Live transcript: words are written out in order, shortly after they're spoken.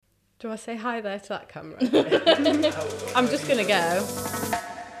Do I say hi there to that camera? I'm just going to go.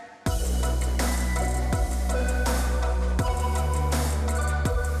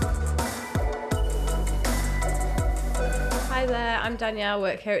 Hi there, I'm Danielle,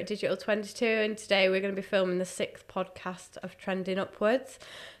 work here at Digital 22, and today we're going to be filming the 6th podcast of Trending Upwards.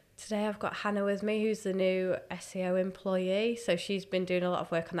 Today I've got Hannah with me, who's the new SEO employee. So she's been doing a lot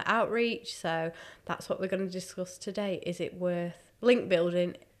of work on the outreach, so that's what we're going to discuss today. Is it worth link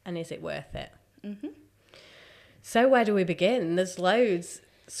building, and is it worth it? Mm-hmm. So where do we begin? There's loads.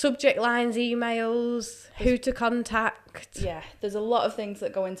 Subject lines, emails, who to contact. Yeah, there's a lot of things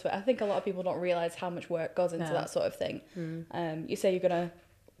that go into it. I think a lot of people don't realise how much work goes into that sort of thing. You say you're going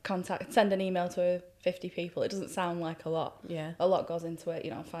to send an email to 50 people. It doesn't sound like a lot. Yeah. A lot goes into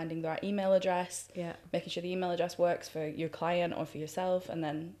it, finding the right email address, Yeah. making sure the email address works for your client or for yourself, and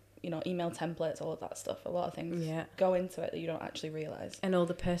then email templates, all of that stuff. A lot of things go into it that you don't actually realise. And all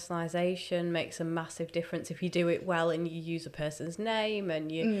the personalisation makes a massive difference if you do it well and you use a person's name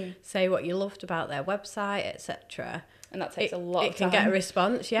and you say what you loved about their website, etc. And that takes a lot of time. It can get a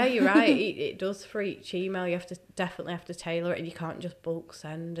response. Yeah, you're right. It does for each email. You definitely have to tailor it, and you can't just bulk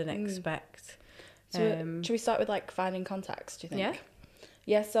send and expect. So should we start with finding contacts, do you think?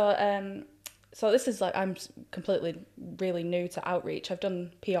 Yeah. Yeah, so this is I'm completely really new to outreach. I've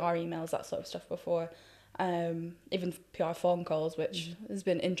done PR emails, that sort of stuff before, even PR phone calls, which has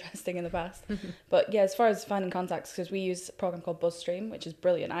been interesting in the past. But yeah, as far as finding contacts, because we use a program called BuzzStream, which is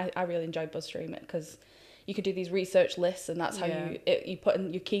brilliant. I really enjoy BuzzStream because you could do these research lists, and that's how you put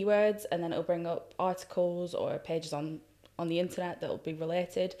in your keywords, and then it'll bring up articles or pages on the internet that'll be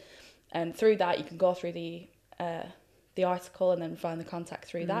related, and through that you can go through the article and then find the contact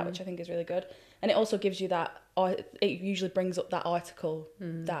through that, which I think is really good. And it also gives you it usually brings up that article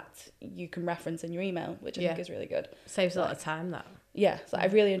that you can reference in your email, which I think is really good. Saves a lot of time, that. Yeah, so I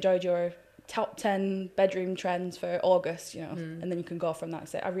really enjoyed your top 10 bedroom trends for August, and then you can go from that and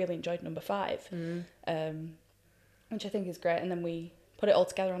say, I really enjoyed number 5, which I think is great. And then we put it all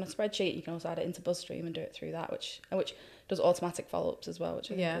together on a spreadsheet. You can also add it into BuzzStream and do it through that, which does automatic follow-ups as well,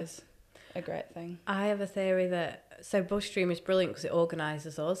 which I think is a great thing. I have a theory so BuzzStream is brilliant because it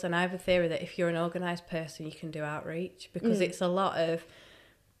organises us, and I have a theory that if you're an organised person, you can do outreach, because it's a lot of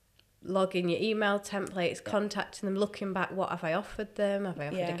logging your email templates, contacting them, looking back, what have I offered them? Have I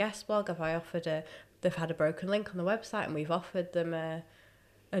offered a guest blog? Have I offered they've had a broken link on the website and we've offered them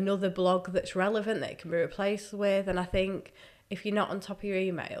another blog that's relevant that it can be replaced with. And I think if you're not on top of your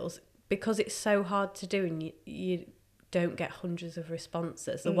emails, because it's so hard to do and you don't get hundreds of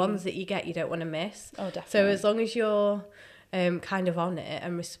responses, the ones that you get you don't want to miss. Oh, definitely. So as long as you're kind of on it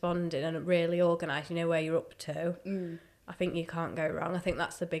and responding and really organised, you know where you're up to, I think you can't go wrong. I think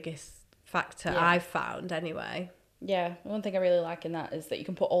that's the biggest factor I've found anyway. Yeah, one thing I really like in that is that you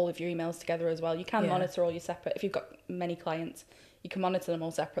can put all of your emails together as well. You can monitor all your separate, if you've got many clients, you can monitor them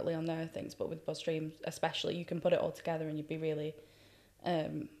all separately on their things, but with BuzzStream especially, you can put it all together and you'd be really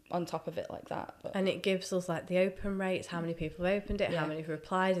on top of it like that. And it gives us the open rates, how many people have opened it, how many have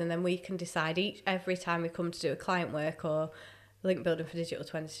replied, and then we can decide every time we come to do a client work or link building for Digital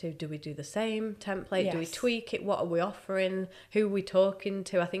 22, do we do the same template? Yes. Do we tweak it? What are we offering? Who are we talking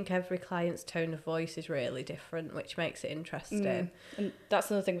to? I think every client's tone of voice is really different, which makes it interesting. And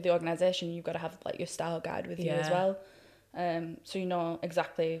that's another thing with the organisation, you've got to have your style guide with you as well. So you know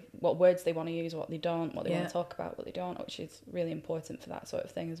exactly what words they want to use, what they don't, what they want to talk about, what they don't, which is really important for that sort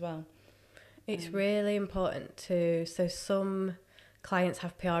of thing as well. It's really important too. So some clients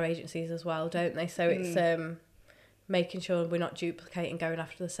have PR agencies as well, don't they? So it's making sure we're not duplicating, going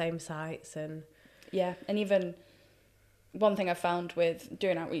after the same sites. And even one thing I've found with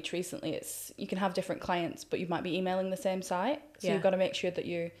doing outreach recently, it's you can have different clients, but you might be emailing the same site. So you've got to make sure that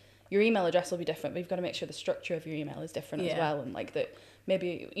your email address will be different, but you've got to make sure the structure of your email is different as well. And that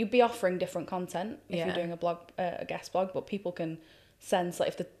maybe you'd be offering different content if you're doing a blog, a guest blog, but people can sense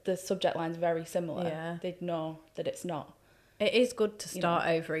if the subject line's very similar, they'd know that it's not. It is good to start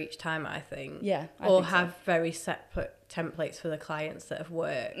over each time, I think. Yeah. Or have very separate templates for the clients that have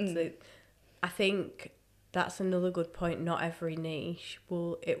worked. I think that's another good point. Not every niche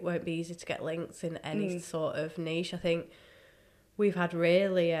it won't be easy to get links in any sort of niche. I think we've had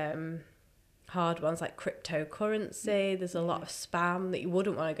really hard ones like cryptocurrency. There's a lot of spam that you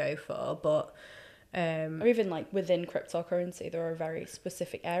wouldn't want to go for, but or even within cryptocurrency, there are very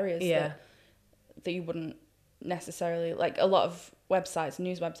specific areas that you wouldn't necessarily a lot of websites,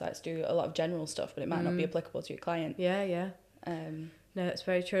 news websites do a lot of general stuff, but it might not be applicable to your client. No, it's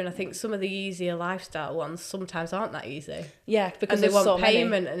very true. And I think some of the easier lifestyle ones sometimes aren't that easy. Yeah, because and they want so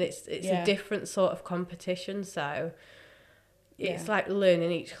payment many. And it's a different sort of competition. So it's like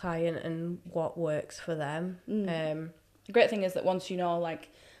learning each client and what works for them. The great thing is that once you know, like,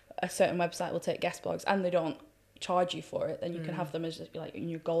 a certain website will take guest blogs and they don't charge you for it, then you can have them as just, like, in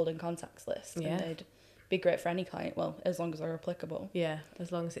your golden contacts list, and they'd be great for any client. Well, as long as they're applicable. Yeah,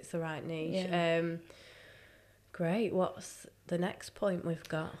 as long as it's the right niche. Yeah. Great. What's the next point we've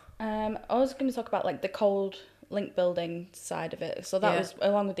got? I was going to talk about, like, the cold link building side of it. So that was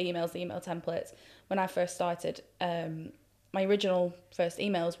along with the email templates. When I first started, my original first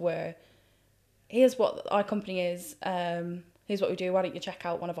emails were, here's what our company is, here's what we do, why don't you check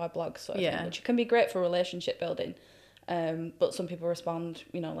out one of our blogs, sort of thing, which can be great for relationship building. But some people respond,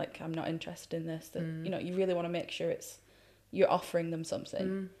 you know, like, I'm not interested in this. That you know, you really want to make sure you're offering them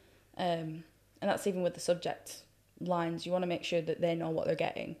something. And that's even with the subject lines. You want to make sure that they know what they're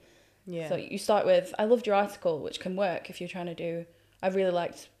getting. Yeah. So you start with, I loved your article, which can work if you're trying to do, I really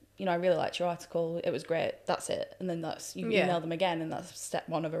liked your article, it was great, that's it. And then you email them again, and that's step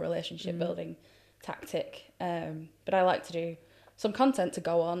one of a relationship building tactic. But I like to do some content to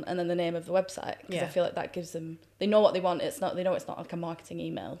go on, and then the name of the website, because I feel like that gives them, they know what they want. They know it's not like a marketing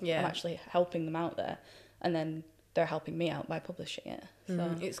email. I'm actually helping them out there, and then they're helping me out by publishing it.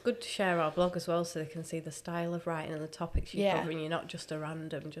 So it's good to share our blog as well, so they can see the style of writing and the topics you're covering. You're not just a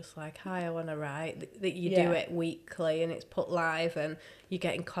random, just like, hi, I want to write. That you do it weekly, and it's put live, and you're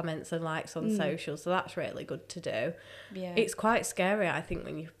getting comments and likes on social. So that's really good to do. Yeah, it's quite scary, I think,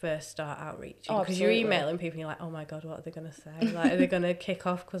 when you first start outreaching, because you're emailing people and you're like, oh my god, what are they going to say? Like, are they going to kick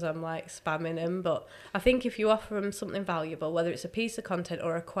off because I'm like spamming them? But I think if you offer them something valuable, whether it's a piece of content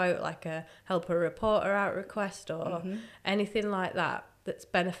or a quote, like a help a reporter out request or anything like that, that's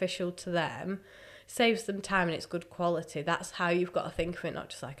beneficial to them, saves them time, and it's good quality. That's how you've got to think of it, not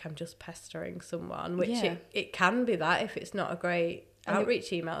just like, I'm just pestering someone, which it can be that if it's not a great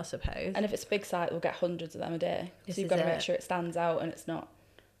outreach email, I suppose. And if it's a big site, we'll get hundreds of them a day. So you've got to make sure it stands out and it's not,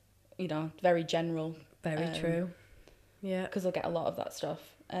 you know, very general. Very true. Yeah. Because they'll get a lot of that stuff.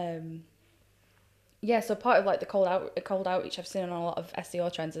 So part of, like, the cold outreach I've seen on a lot of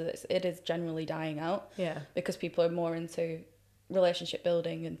SEO trends is it is generally dying out. Yeah. Because people are more into relationship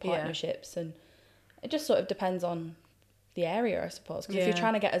building and partnerships, and it just sort of depends on the area, I suppose. Because if you're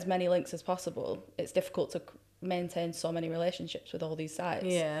trying to get as many links as possible, it's difficult to maintain so many relationships with all these sites.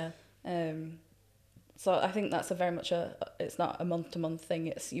 Yeah. So I think that's it's not a month-to-month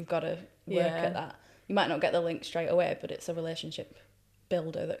thing. You've got to work at that. You might not get the link straight away, but it's a relationship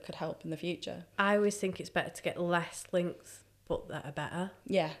builder that could help in the future. I always think it's better to get less links, but that are better.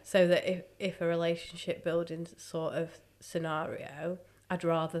 Yeah. So that if a relationship building sort of scenario, I'd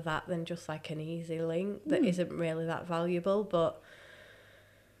rather that than just like an easy link that isn't really that valuable. But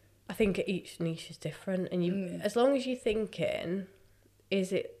I think each niche is different, and as long as you're thinking,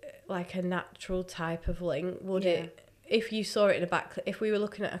 is it like a natural type of link? Would it, if you saw it in if we were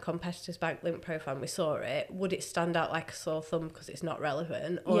looking at a competitor's backlink profile and we saw it, would it stand out like a sore thumb because it's not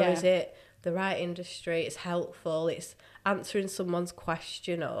relevant? Or is it the right industry, it's helpful, it's answering someone's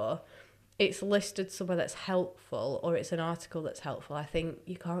question, or it's listed somewhere that's helpful, or it's an article that's helpful? I think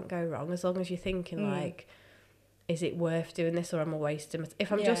you can't go wrong as long as you're thinking like, is it worth doing this, or am I wasting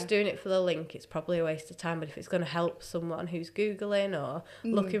if I'm just doing it for the link, it's probably a waste of time. But if it's going to help someone who's Googling or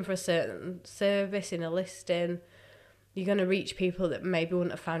looking for a certain service in a listing, you're going to reach people that maybe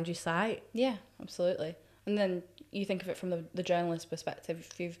wouldn't have found your site. Yeah, absolutely. And then you think of it from the journalist perspective.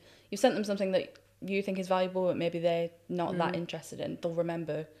 If you've sent them something that you think is valuable, but maybe they're not that interested in, they'll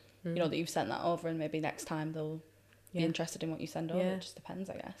remember you know, that you've sent that over, and maybe next time they'll be interested in what you send over. It just depends,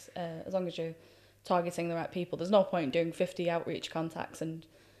 I guess. As long as you're targeting the right people, there's no point doing 50 outreach contacts and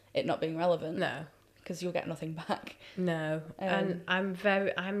it not being relevant. No, because you'll get nothing back. No. And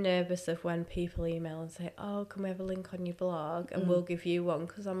I'm nervous of when people email and say, oh, can we have a link on your blog, and we'll give you one,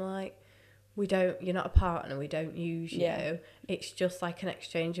 because I'm like, you're not a partner, we don't use you. It's just like an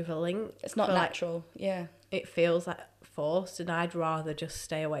exchange of a link. It's not natural. It feels like forced, and I'd rather just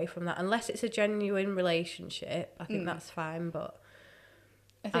stay away from that unless it's a genuine relationship. I think that's fine, but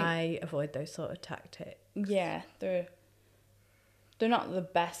I avoid those sort of tactics. Yeah, they're not the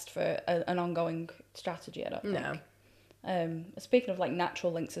best for an ongoing strategy, I don't think. No. Speaking of like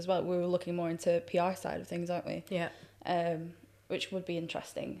natural links as well, we were looking more into PR side of things, aren't we? Yeah. Which would be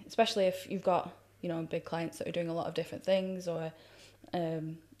interesting, especially if you've got, you know, big clients that are doing a lot of different things, or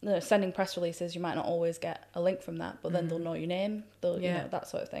sending press releases. You might not always get a link from that, but then they'll know your name. You know, that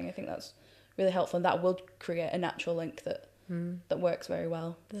sort of thing. I think that's really helpful, and that will create a natural link that works very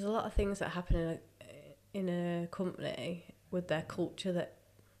well. There's a lot of things that happen in a company with their culture that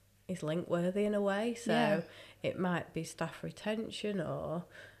is link worthy in a way. So it might be staff retention, or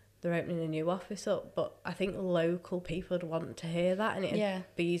they're opening a new office up, but I think local people would want to hear that, and it'd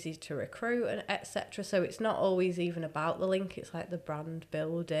be easy to recruit and etc. So it's not always even about the link, it's like the brand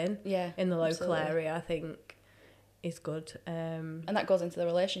building in the local area, I think, is good. And that goes into the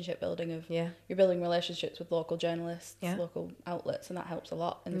relationship building of you're building relationships with local journalists, local outlets, and that helps a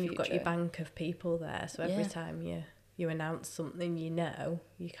lot in the future. You've got your bank of people there, so every time you announce something,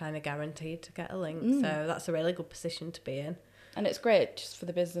 you're kind of guaranteed to get a link. So that's a really good position to be in. And it's great just for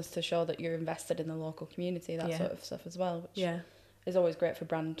the business to show that you're invested in the local community, that sort of stuff as well, which is always great for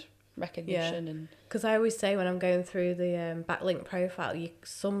brand recognition. And because I always say when I'm going through the backlink profile,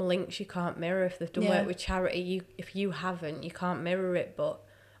 some links you can't mirror if they've done work with charity. If you haven't, you can't mirror it, but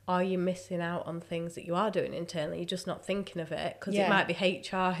are you missing out on things that you are doing internally? You're just not thinking of it, because it might be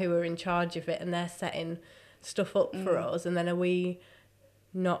HR who are in charge of it and they're setting stuff up for us, and then are we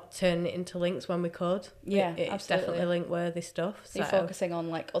not turn it into links when we could? It's absolutely. Definitely link worthy stuff. So you're focusing on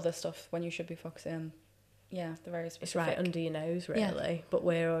like other stuff when you should be focusing on the very specific. It's right under your nose, really. But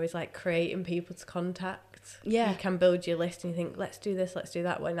we're always like creating people to contact. You can build your list and you think, let's do this, let's do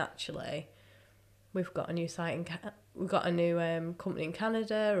that, when actually we've got a new site we've got a new company in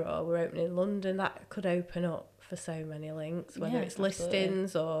Canada, or we're opening in London. That could open up for so many links, whether it's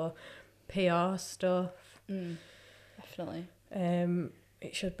listings or PR stuff. Definitely.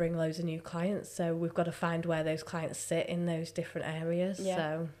 It should bring loads of new clients, so we've got to find where those clients sit in those different areas.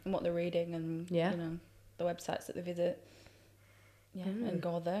 So and what they're reading, and you know, the websites that they visit. And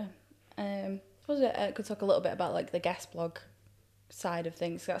go there. I suppose I could talk a little bit about like the guest blog side of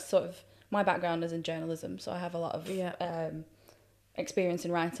things. That's sort of my background is in journalism, so I have a lot of experience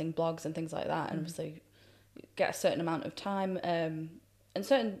in writing blogs and things like that, and obviously get a certain amount of time. And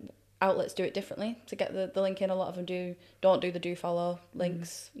certain outlets do it differently to get the link in. A lot of them don't do the do follow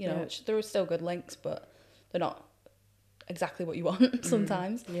links, you know, which there are still good links, but they're not exactly what you want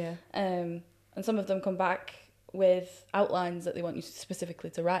sometimes. And some of them come back with outlines that they want you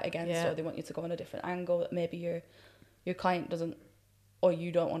specifically to write against, or they want you to go on a different angle that maybe your client doesn't, or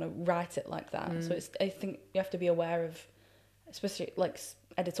you don't want to write it like that. So I think you have to be aware of especially like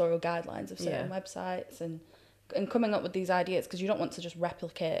editorial guidelines of certain websites, and coming up with these ideas, because you don't want to just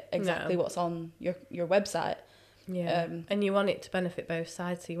replicate exactly what's on your website. And you want it to benefit both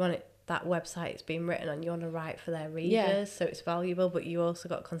sides. So you want that website it's being written on, you want to write for their readers, so it's valuable, but you also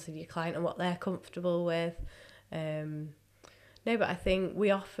got to consider your client and what they're comfortable with. But I think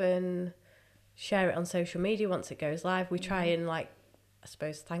we often share it on social media once it goes live. We try and I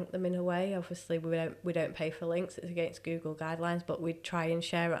suppose thank them in a way. Obviously we don't pay for links, it's against Google guidelines, but we try and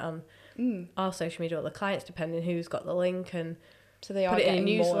share it on our social media, or the clients, depending who's got the link, and so they are put it in a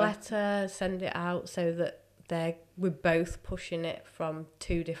newsletter, more, send it out, so that we're both pushing it from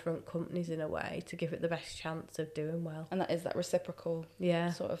two different companies in a way to give it the best chance of doing well. And that is that reciprocal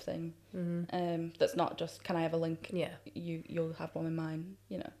sort of thing. That's not just, can I have a link? You'll have one in mine,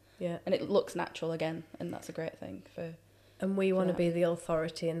 you know. And it looks natural again, and that's a great thing for. And we want to be the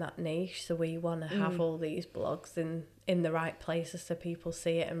authority in that niche, so we want to have all these blogs in the right places so people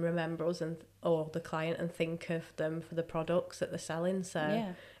see it and remember us or the client and think of them for the products that they're selling.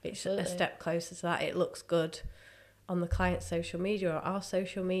 So it's a step closer to that. It looks good on the client's social media or our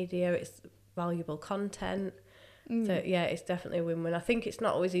social media. It's valuable content. So it's definitely a win-win. I think it's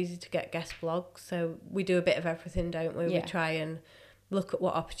not always easy to get guest blogs, so we do a bit of everything, don't we? We try and look at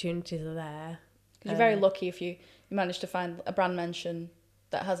what opportunities are there. Because you're very lucky if you manage to find a brand mention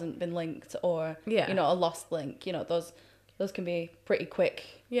that hasn't been linked, or you know, a lost link. You know, those can be pretty quick,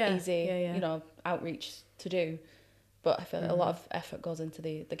 easy, you know, outreach to do. But I feel like a lot of effort goes into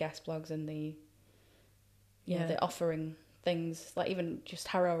the guest blogs and the offering things, like even just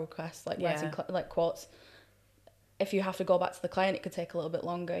tarot requests, like writing like quotes. If you have to go back to the client, it could take a little bit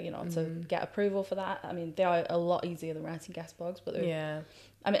longer, you know, to get approval for that. I mean, they are a lot easier than writing guest blogs, but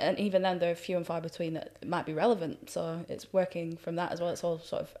I mean, and even then, they're few and far between that might be relevant. So it's working from that as well. It's all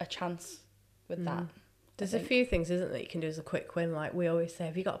sort of a chance with that. There's a few things, isn't there, that you can do as a quick win. Like we always say,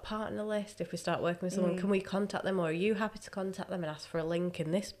 have you got a partner list? If we start working with someone, can we contact them, or are you happy to contact them and ask for a link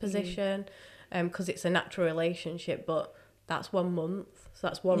in this position? Because it's a natural relationship, but that's 1 month, so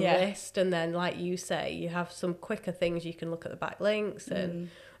that's one list. And then, like you say, you have some quicker things. You can look at the backlinks and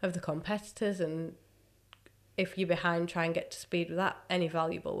of the competitors, and if you're behind, try and get to speed with that. Any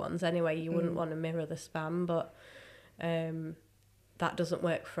valuable ones anyway. You wouldn't want to mirror the spam, but that doesn't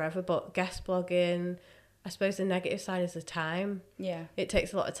work forever. But guest blogging, I suppose the negative side is the time. It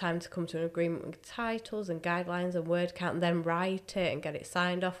takes a lot of time to come to an agreement with titles and guidelines and word count, and then write it and get it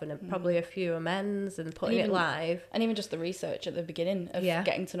signed off, and then probably a few amends and putting it live. And even just the research at the beginning of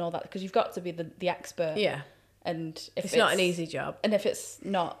getting to know that, because you've got to be the expert. And if it's not an easy job. And if it's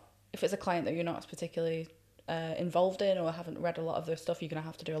not if it's a client that you're not particularly involved in or haven't read a lot of their stuff, you're going to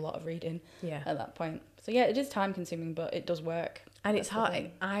have to do a lot of reading at that point. So yeah, it is time consuming, but it does work. And it's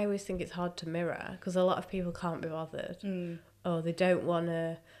hard. I always think it's hard to mirror because a lot of people can't be bothered, or they don't want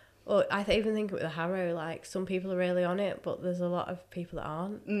to. Or I even think with the Harrow, like some people are really on it, but there's a lot of people that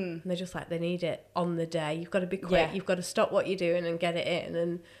aren't, and they're just like they need it on the day. You've got to be quick. You've got to stop what you're doing and get it in.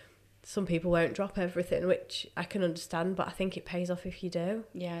 And some people won't drop everything, which I can understand, but I think it pays off if you do.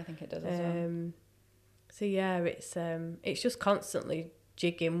 Yeah, I think it does as well. So yeah, it's just constantly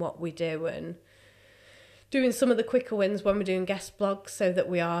jigging what we do and doing some of the quicker wins when we're doing guest blogs so that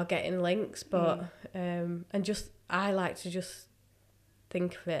we are getting links, but and just I like to just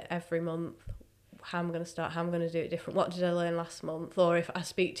think of it every month, how I'm going to start, how I'm going to do it different, what did I learn last month, or if I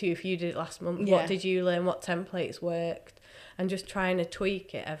speak to you, if you did it last month, what did you learn, what templates worked, and just trying to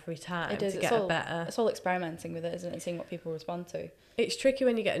tweak it every time to get a better. It's all experimenting with it, isn't it, seeing what people respond to. It's tricky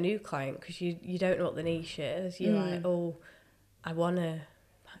when you get a new client because you don't know what the niche is. You're like, oh, I want to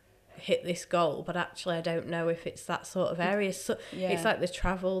hit this goal, but actually I don't know if it's that sort of area. So it's like the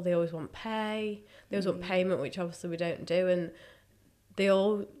travel, they always want pay, they always want payment, which obviously we don't do, and they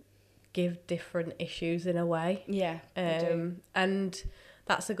all give different issues in a way. Yeah, they do. And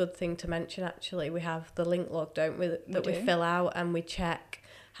that's a good thing to mention actually. We have the link log, don't we, that we fill out, and we check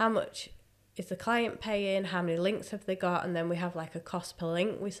how much is the client paying, how many links have they got, and then we have like a cost per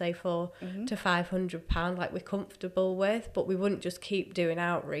link, we say £400 to £500, like we're comfortable with, but we wouldn't just keep doing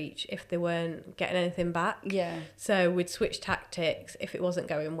outreach if they weren't getting anything back. Yeah. So we'd switch tactics if it wasn't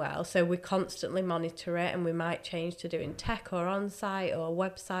going well. So we constantly monitor it, and we might change to doing tech or on-site or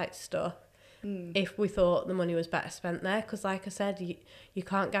website stuff if we thought the money was better spent there, because like I said, you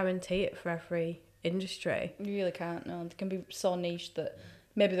can't guarantee it for every industry. You really can't, no. It can be so niche that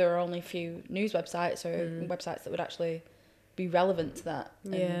maybe there are only a few news websites or websites that would actually be relevant to that.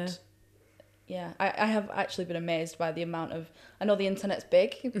 And I have actually been amazed by the amount of, I know the internet's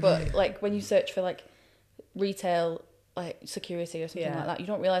big, but like when you search for like retail, like security or something like that, you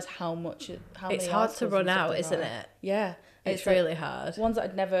don't realise how it's hard to run out, isn't it? Yeah. It's really hard. Ones that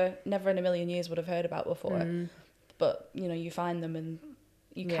I'd never in a million years would have heard about before. But, you know, you find them and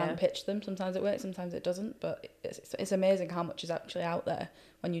you can pitch them. Sometimes it works, sometimes it doesn't. But it's amazing how much is actually out there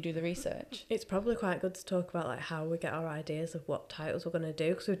when you do the research. It's probably quite good to talk about like how we get our ideas of what titles we're going to do,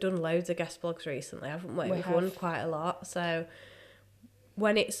 because we've done loads of guest blogs recently, haven't we? We've won quite a lot. So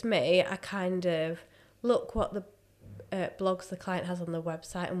when it's me, I kind of look what the blogs the client has on the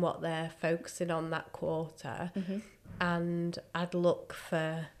website and what they're focusing on that quarter. And I'd look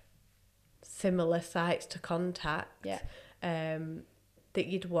for similar sites to contact that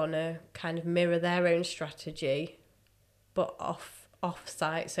you'd want to kind of mirror their own strategy, but off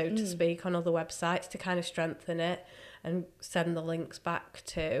site, so to speak, on other websites to kind of strengthen it and send the links back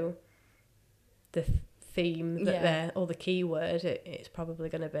to the theme that they're, or the keyword it's probably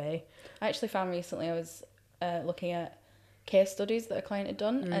going to be. I actually found recently I was looking at case studies that a client had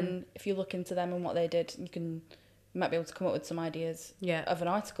done, and if you look into them and what they did, you might be able to come up with some ideas of an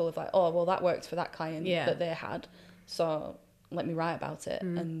article of like, oh, well, that worked for that client that they had, so let me write about it.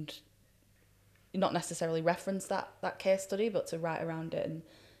 And not necessarily reference that case study, but to write around it and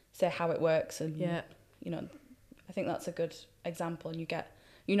say how it works. And you know, I think that's a good example, and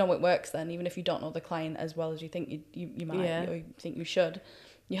you know it works then, even if you don't know the client as well as you think you might or you think you should.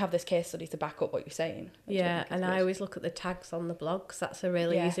 You have this case study to back up what you're saying. Yeah, and I always look at the tags on the blog, because that's a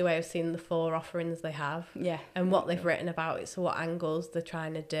really easy way of seeing the 4 offerings they have. Yeah. And what they've written about it, so what angles they're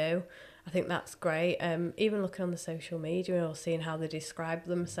trying to do. I think that's great. Even looking on the social media or seeing how they describe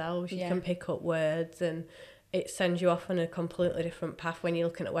themselves, you can pick up words, and it sends you off on a completely different path when you're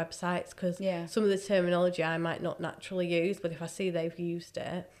looking at websites, because some of the terminology I might not naturally use, but if I see they've used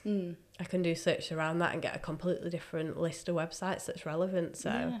it, I can do search around that and get a completely different list of websites that's relevant.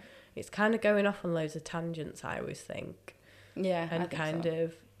 So it's kind of going off on loads of tangents, I always think. Yeah, and kind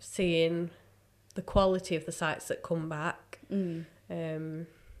of seeing the quality of the sites that come back. I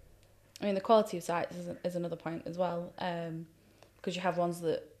mean, the quality of sites is another point as well, because you have ones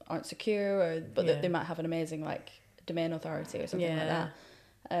that aren't secure, but they might have an amazing like domain authority or something like that,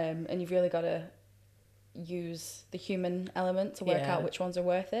 and you've really got to use the human element to work out which ones are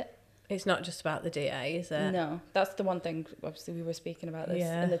worth it. It's not just about the DA, is it? No, that's the one thing. Obviously, we were speaking about this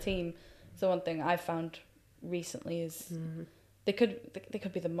in the team. So one thing I've found recently is they could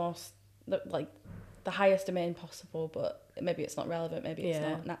be the most like the highest domain possible, but maybe it's not relevant. Maybe it's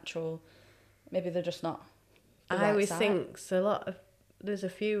not natural. Maybe they're just not. I always think so. There's a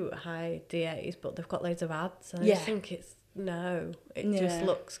few high DAs, but they've got loads of ads, and I just think it just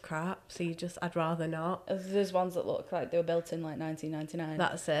looks crap. So I'd rather not. There's ones that look like they were built in like 1999.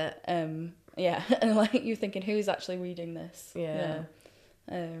 That's it. Yeah, and like you're thinking, who's actually reading this? Yeah.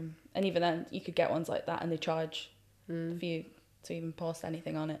 And even then, you could get ones like that, and they charge for you to even post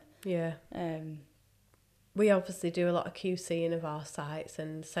anything on it. Yeah. We obviously do a lot of QCing of our sites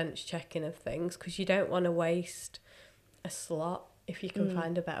and sense checking of things, because you don't want to waste a slot if you can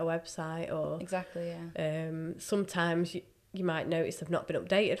find a better website. Or exactly, yeah. Sometimes you might notice they've not been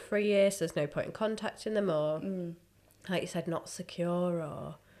updated for a year, so there's no point in contacting them, or like you said, not secure,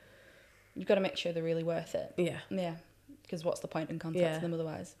 or you've got to make sure they're really worth it. Yeah. Because what's the point in contacting them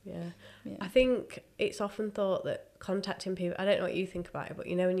otherwise? Yeah. I think it's often thought that contacting people, I don't know what you think about it, but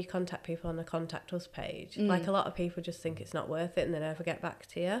when you contact people on the Contact Us page, like a lot of people just think it's not worth it and they never get back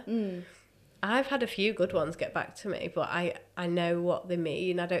to you. I've had a few good ones get back to me, but I know what they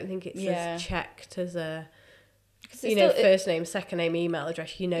mean. I don't think it's as checked as a first name, second name, email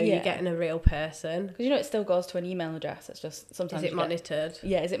address. You're getting a real person. Because it still goes to an email address. It's just sometimes is it monitored?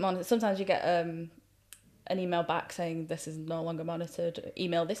 Is it monitored? Sometimes you get an email back saying this is no longer monitored.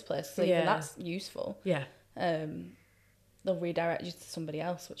 Email this place. So even that's useful. Yeah. They'll redirect you to somebody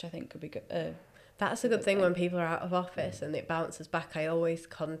else, which I think could be good. That's a good thing when people are out of office and it bounces back. I always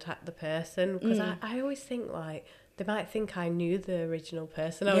contact the person, because I always think like they might think I knew the original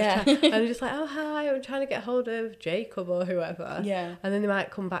person. I'm just like, oh hi, I'm trying to get hold of Jacob or whoever. Yeah. And then they might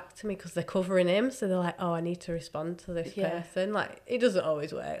come back to me because they're covering him, so they're like, oh, I need to respond to this person. Like, it doesn't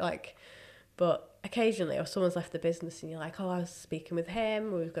always work. Like, but occasionally, if someone's left the business and you're like, oh, I was speaking with him,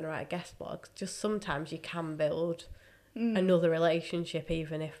 we were going to write a guest blog. Just sometimes you can build another relationship,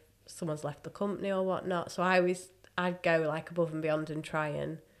 even if someone's left the company or whatnot. So I'd go like above and beyond and try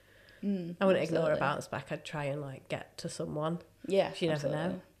and I wouldn't ignore a bounce back. I'd try and like get to someone. Yeah, you never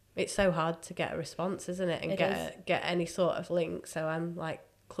know. It's so hard to get a response, isn't it? And get any sort of link. So I'm like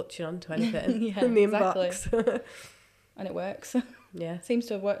clutching onto anything in the inbox. And it works. Yeah, seems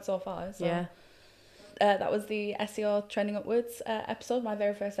to have worked so far. So. Yeah. That was the SEO Trending Upwards episode, my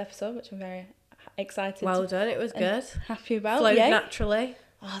very first episode, which I'm very excited. Well done, it was good. Happy about. Flowed naturally.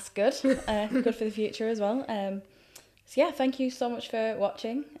 Oh, that's good. Good for the future as well. So yeah, thank you so much for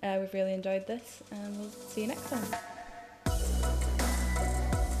watching. We've really enjoyed this, and we'll see you next time.